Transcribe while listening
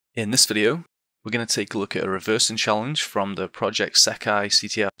In this video, we're going to take a look at a reversing challenge from the Project SEKAI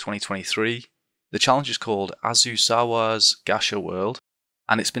CTF 2023. The challenge is called Azusawa's Gacha World,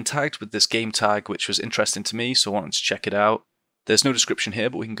 and it's been tagged with this game tag, which was interesting to me, so I wanted to check it out. There's no description here,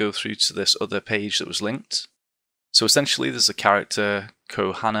 but we can go through to this other page that was linked. So essentially, there's a character,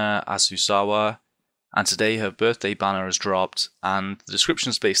 Kohana Azusawa, and today her birthday banner has dropped, and the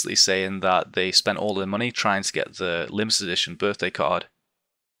description is basically saying that they spent all their money trying to get the limited edition birthday card,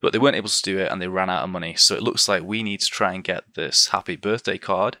 but they weren't able to do it and they ran out of money. So it looks like we need to try and get this happy birthday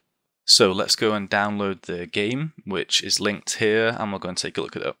card. So let's go and download the game, which is linked here, and we'll go and take a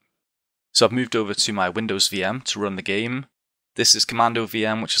look at it. So I've moved over to my Windows VM to run the game. This is Commando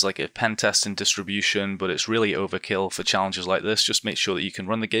VM, which is like a pen testing distribution, but it's really overkill for challenges like this. Just make sure that you can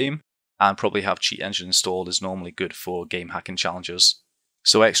run the game, and probably have Cheat Engine installed is normally good for game hacking challenges.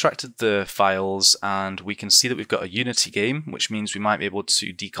 So I extracted the files, and we can see that we've got a Unity game, which means we might be able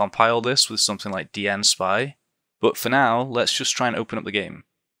to decompile this with something like dnSpy. But for now, let's just try and open up the game.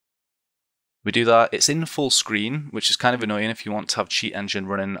 We do that. It's in full screen, which is kind of annoying if you want to have Cheat Engine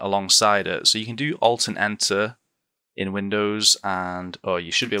running alongside it. So you can do Alt and Enter in Windows, and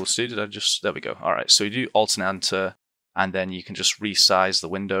you should be able to do. There we go. All right, so you do Alt and Enter, and then you can just resize the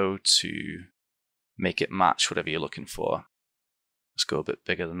window to make it match whatever you're looking for. Let's go a bit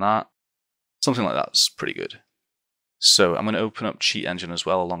bigger than that. Something like that's pretty good. So I'm going to open up Cheat Engine as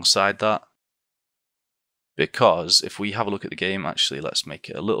well alongside that, because if we have a look at the game, actually let's make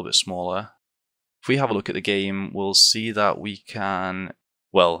it a little bit smaller. If we have a look at the game, we'll see that we can,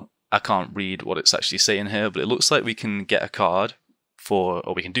 well, I can't read what it's actually saying here, but it looks like we can get a card or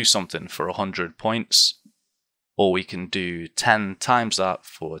we can do something for 100 points, or we can do 10 times that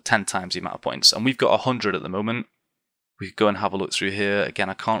for 10 times the amount of points. And we've got 100 at the moment. We could go and have a look through here. Again,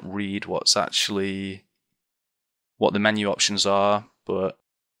 I can't read what the menu options are, but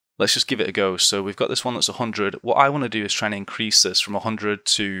let's just give it a go. So we've got this one that's 100. What I want to do is try and increase this from 100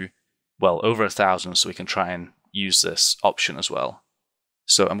 to, well, over 1,000, so we can try and use this option as well.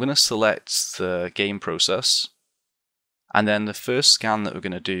 So I'm going to select the game process, and then the first scan that we're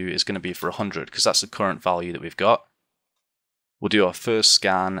going to do is going to be for 100, because that's the current value that we've got. We'll do our first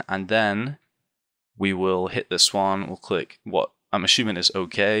scan, and then we will hit this one. We'll click what I'm assuming is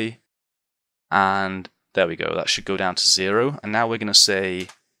OK, and there we go. That should go down to 0, and now we're going to say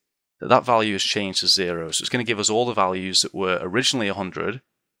that value has changed to 0. So it's going to give us all the values that were originally 100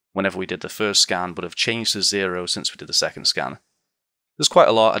 whenever we did the first scan, but have changed to 0 since we did the second scan. There's quite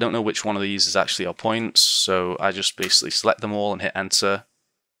a lot. I don't know which one of these is actually our points, so I just basically select them all and hit enter,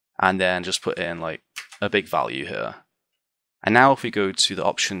 and then just put in like a big value here. And now if we go to the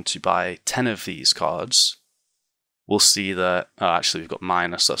option to buy 10 of these cards, we'll see that, actually we've got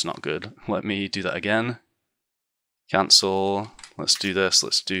minus, that's not good. Let me do that again. Cancel. Let's do this.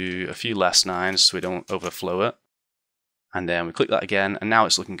 Let's do a few less 9s so we don't overflow it. And then we click that again, and now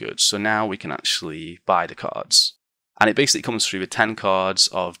it's looking good. So now we can actually buy the cards. And it basically comes through with 10 cards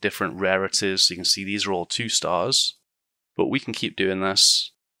of different rarities. So you can see these are all 2 stars. But we can keep doing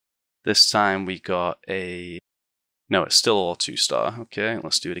this. This time we got no, it's still all 2-star. Okay,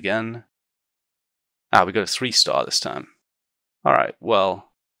 let's do it again. We got a 3-star this time. Alright,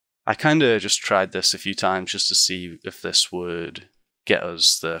 well, I kind of just tried this a few times just to see if this would get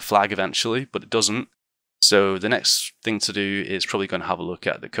us the flag eventually, but it doesn't. So the next thing to do is probably going to have a look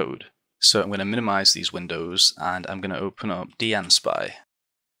at the code. So I'm going to minimize these windows, and I'm going to open up dnSpy.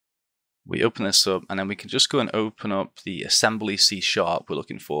 We open this up, and then we can just go and open up the Assembly-C# we're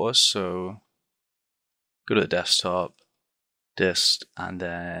looking for. So go to the desktop, dist, and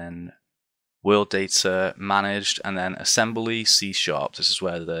then world data, managed, and then Assembly-C#. This is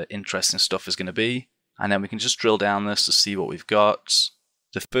where the interesting stuff is going to be. And then we can just drill down this to see what we've got.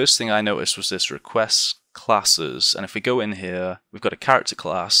 The first thing I noticed was this request classes. And if we go in here, we've got a character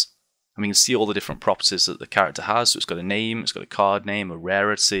class, and we can see all the different properties that the character has. So it's got a name, it's got a card name, a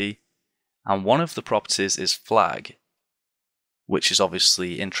rarity, and one of the properties is flag, which is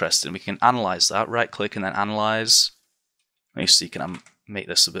obviously interesting. We can analyze that, right click and then analyze. Let me see, can I make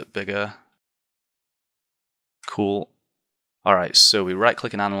this a bit bigger? Cool. Alright, so we right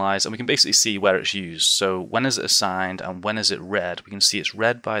click and analyze, and we can basically see where it's used. So when is it assigned and when is it read? We can see it's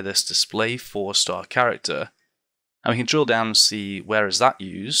read by this display 4-star character. And we can drill down and see where is that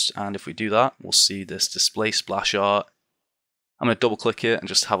used, and if we do that, we'll see this display splash art. I'm going to double click it and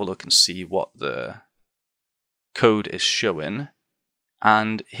just have a look and see what the code is showing.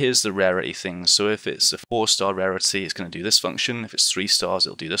 And here's the rarity thing. So if it's a 4-star rarity, it's going to do this function. If it's 3 stars,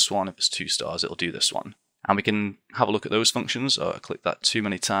 it'll do this one. If it's 2 stars, it'll do this one. And we can have a look at those functions. I clicked that too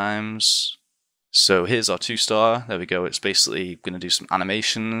many times. So here's our 2-star. There we go. It's basically going to do some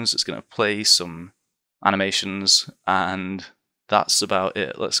animations. It's going to play some animations, and that's about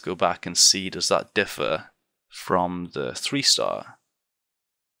it. Let's go back and see, does that differ from the 3-star?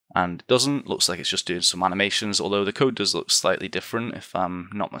 And it doesn't. Looks like it's just doing some animations, although the code does look slightly different if I'm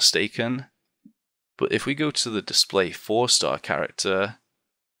not mistaken. But if we go to the display 4-star character,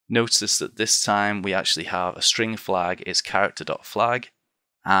 notice that this time we actually have a string flag is character.flag,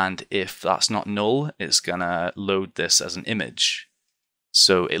 and if that's not null, it's gonna load this as an image.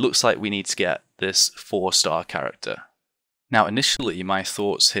 So it looks like we need to get this 4-star character. Now initially my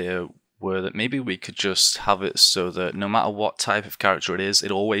thoughts here were that maybe we could just have it so that no matter what type of character it is,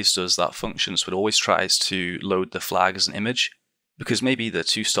 it always does that function, so it always tries to load the flag as an image. Because maybe the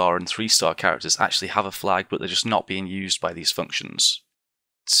 2-star and 3-star characters actually have a flag, but they're just not being used by these functions.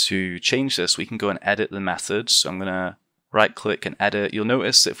 To change this, we can go and edit the method. So I'm going to right click and edit. You'll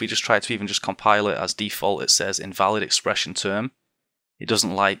notice that if we just try to even just compile it as default, it says invalid expression term. It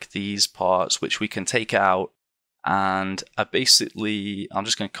doesn't like these parts, which we can take out. And I'm just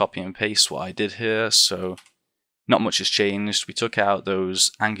going to copy and paste what I did here. So not much has changed. We took out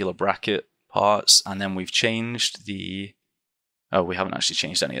those angular bracket parts, and then we've changed the... Oh, we haven't actually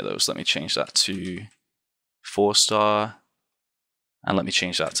changed any of those. Let me change that to 4-star. And let me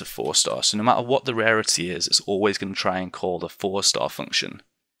change that to 4-star. So no matter what the rarity is, it's always going to try and call the 4-star function.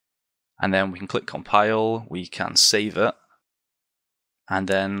 And then we can click compile. We can save it. And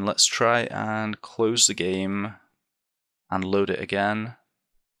then let's try and close the game and load it again.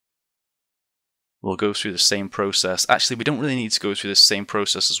 We'll go through the same process. Actually, we don't really need to go through the same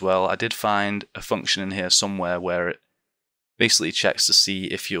process as well. I did find a function in here somewhere where it basically checks to see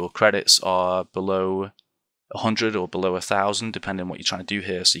if your credits are below 100 or below 1,000, depending on what you're trying to do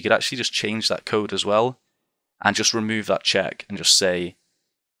here. So you could actually just change that code as well and just remove that check and just say,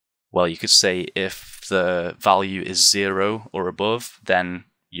 well, you could say if the value is 0 or above, then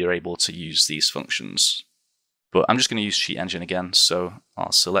you're able to use these functions. But I'm just going to use Cheat Engine again, so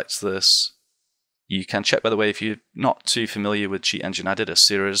I'll select this. You can check, by the way, if you're not too familiar with Cheat Engine, I did a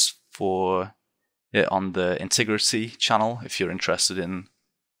series for it on the Integrity channel if you're interested in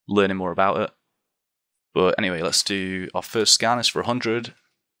learning more about it. But anyway, let's do our first scan is for 100,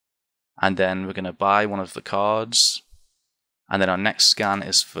 and then we're going to buy one of the cards, and then our next scan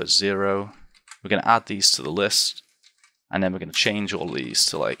is for 0. We're going to add these to the list, and then we're going to change all these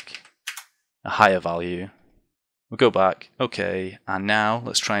to like a higher value. We'll go back, okay, and now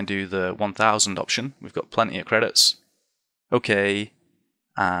let's try and do the 1000 option. We've got plenty of credits. Okay.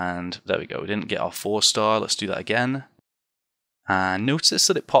 And there we go, we didn't get our 4-star. Let's do that again. And notice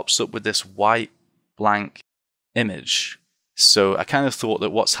that it pops up with this white blank image. So I kind of thought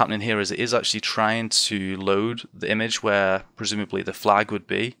that what's happening here is it is actually trying to load the image where presumably the flag would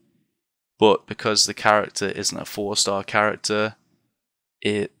be. But because the character isn't a 4-star character,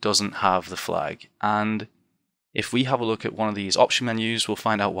 it doesn't have the flag. And if we have a look at one of these option menus, we'll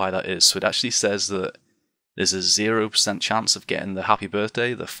find out why that is. So it actually says that there's a 0% chance of getting the happy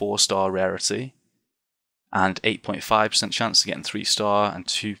birthday, the 4-star rarity, and 8.5% chance of getting 3-star, and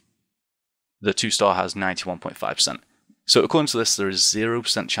the 2-star has 91.5%. So according to this, there is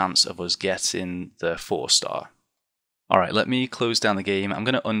 0% chance of us getting the 4-star. Alright, let me close down the game. I'm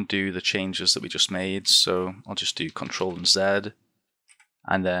going to undo the changes that we just made, so I'll just do Control and Z,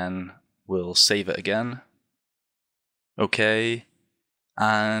 and then we'll save it again. Okay.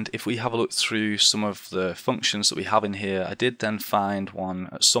 And if we have a look through some of the functions that we have in here, I did then find one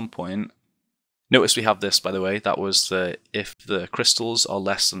at some point. Notice we have this, by the way. That was the if the crystals are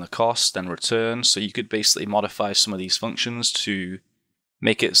less than the cost, then return. So you could basically modify some of these functions to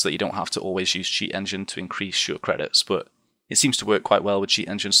make it so that you don't have to always use Cheat Engine to increase your credits. But it seems to work quite well with Cheat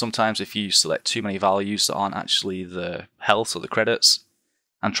Engine. Sometimes if you select too many values that aren't actually the health or the credits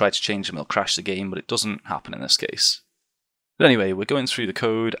and try to change them, it'll crash the game, but it doesn't happen in this case. But anyway, we're going through the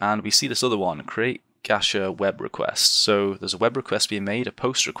code and we see this other one, create Gacha web request. So there's a web request being made, a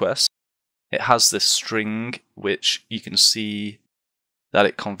post request. It has this string, which you can see that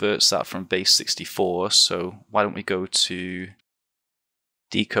it converts that from base 64. So why don't we go to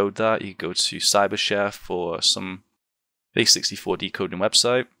decode that? You go to CyberChef for some base 64 decoding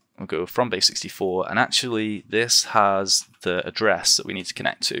website. We'll go from base 64, and actually this has the address that we need to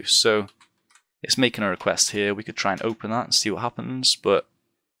connect to. So it's making a request here. We could try and open that and see what happens, but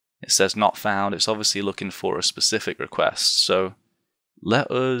it says not found. It's obviously looking for a specific request. So let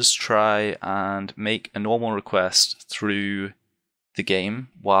us try and make a normal request through the game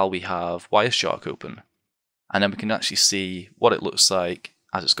while we have Wireshark open. And then we can actually see what it looks like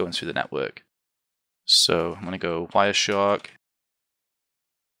as it's going through the network. So I'm going to go Wireshark,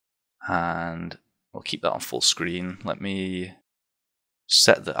 and we'll keep that on full screen. Let me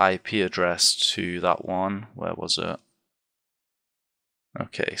set the IP address to that one. Where was it?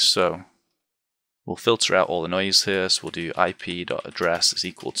 Okay, so we'll filter out all the noise here. So we'll do IP.address is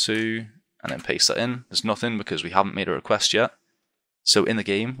equal to, and then paste that in. There's nothing because we haven't made a request yet. So in the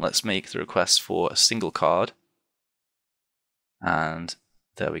game, let's make the request for a single card. And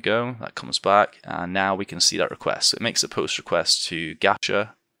there we go, that comes back. And now we can see that request. So it makes a post request to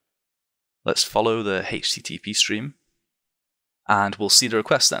Gacha. Let's follow the HTTP stream. And we'll see the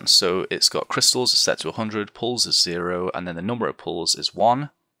request then. So it's got crystals set to 100, pulls is 0, and then the number of pulls is 1.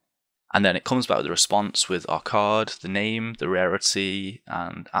 And then it comes back with a response with our card, the name, the rarity,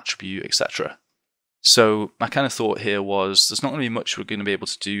 and attribute, etc. So my kind of thought here was there's not going to be much we're going to be able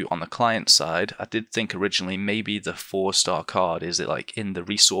to do on the client side. I did think originally maybe the 4-star card, is it like in the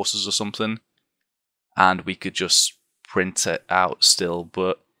resources or something? And we could just print it out still,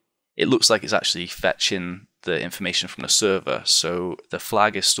 but it looks like it's actually fetching the information from the server. So the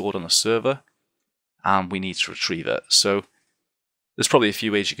flag is stored on the server and we need to retrieve it. So there's probably a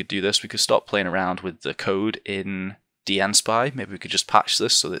few ways you could do this. We could start playing around with the code in dnSpy. Maybe we could just patch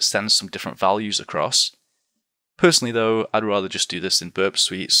this so that it sends some different values across. Personally though, I'd rather just do this in Burp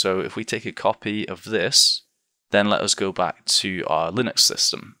Suite. So if we take a copy of this, then let us go back to our Linux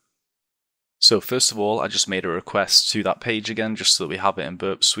system. So first of all, I just made a request to that page again, just so that we have it in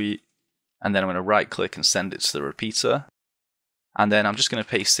Burp Suite. And then I'm going to right click and send it to the repeater. And then I'm just going to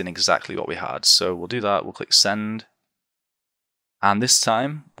paste in exactly what we had. So we'll do that, we'll click send. And this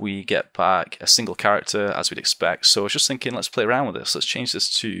time we get back a single character as we'd expect. So I was just thinking, let's play around with this. Let's change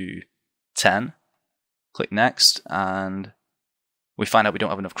this to 10. Click next, and we find out we don't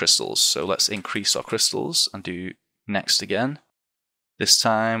have enough crystals. So let's increase our crystals and do next again. This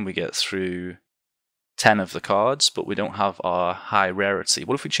time we get through 10 of the cards, but we don't have our high rarity.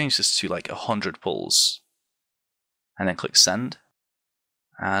 What if we change this to like 100 pulls? And then click send.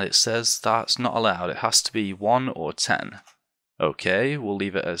 And it says that's not allowed. It has to be 1 or 10. Okay, we'll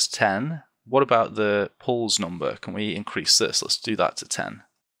leave it as 10. What about the pulls number? Can we increase this? Let's do that to 10.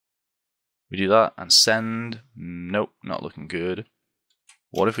 We do that and send. Nope, not looking good.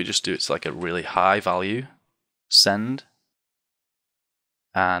 What if we just do it to like a really high value? Send.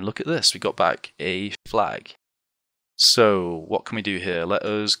 And look at this, we got back a flag. So what can we do here? Let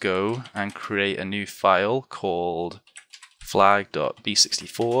us go and create a new file called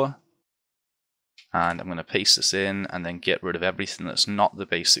flag.b64. And I'm going to paste this in and then get rid of everything that's not the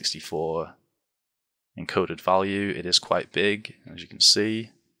base64 encoded value. It is quite big, as you can see.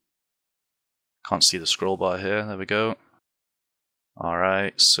 Can't see the scroll bar here, there we go.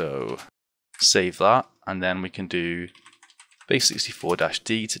 Alright, so save that, and then we can do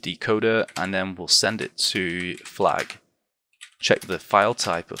base64-d to decode it, and then we'll send it to flag. Check the file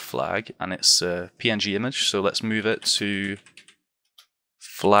type of flag, and it's a PNG image, so let's move it to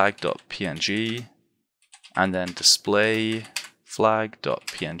flag.png, and then display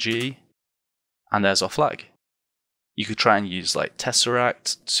flag.png, and there's our flag. You could try and use like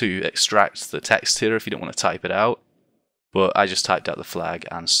Tesseract to extract the text here if you don't want to type it out, but I just typed out the flag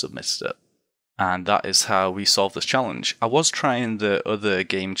and submitted it. And that is how we solve this challenge. I was trying the other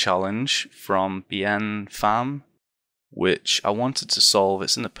game challenge from BN which I wanted to solve.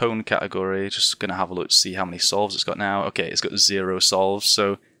 It's in the pwn category, just going to have a look to see how many solves it's got now. Okay, it's got 0 solves,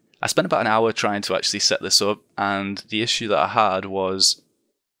 so I spent about an hour trying to actually set this up, and the issue that I had was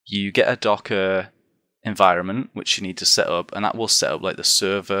you get a Docker environment which you need to set up, and that will set up like the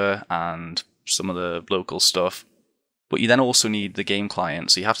server and some of the local stuff. But you then also need the game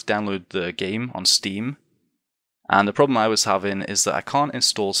client, so you have to download the game on Steam. And the problem I was having is that I can't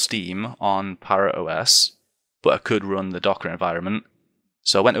install Steam on Parrot OS, but I could run the Docker environment.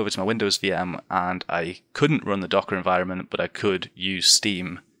 So I went over to my Windows VM and I couldn't run the Docker environment, but I could use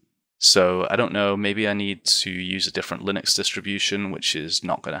Steam. So I don't know, maybe I need to use a different Linux distribution, which is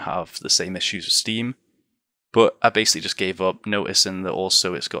not going to have the same issues with Steam. But I basically just gave up, noticing that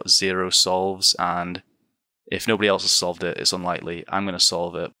also it's got 0 solves, and if nobody else has solved it, it's unlikely I'm going to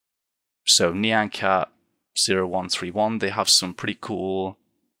solve it. So NeanCat0131, they have some pretty cool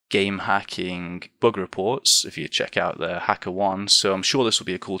game hacking bug reports if you check out their HackerOne. So I'm sure this will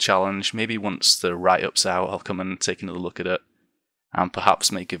be a cool challenge. Maybe once the write-up's out, I'll come and take another look at it and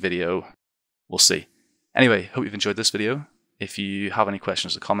perhaps make a video. We'll see. Anyway, hope you've enjoyed this video. If you have any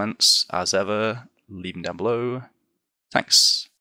questions or comments, as ever, leave them down below. Thanks.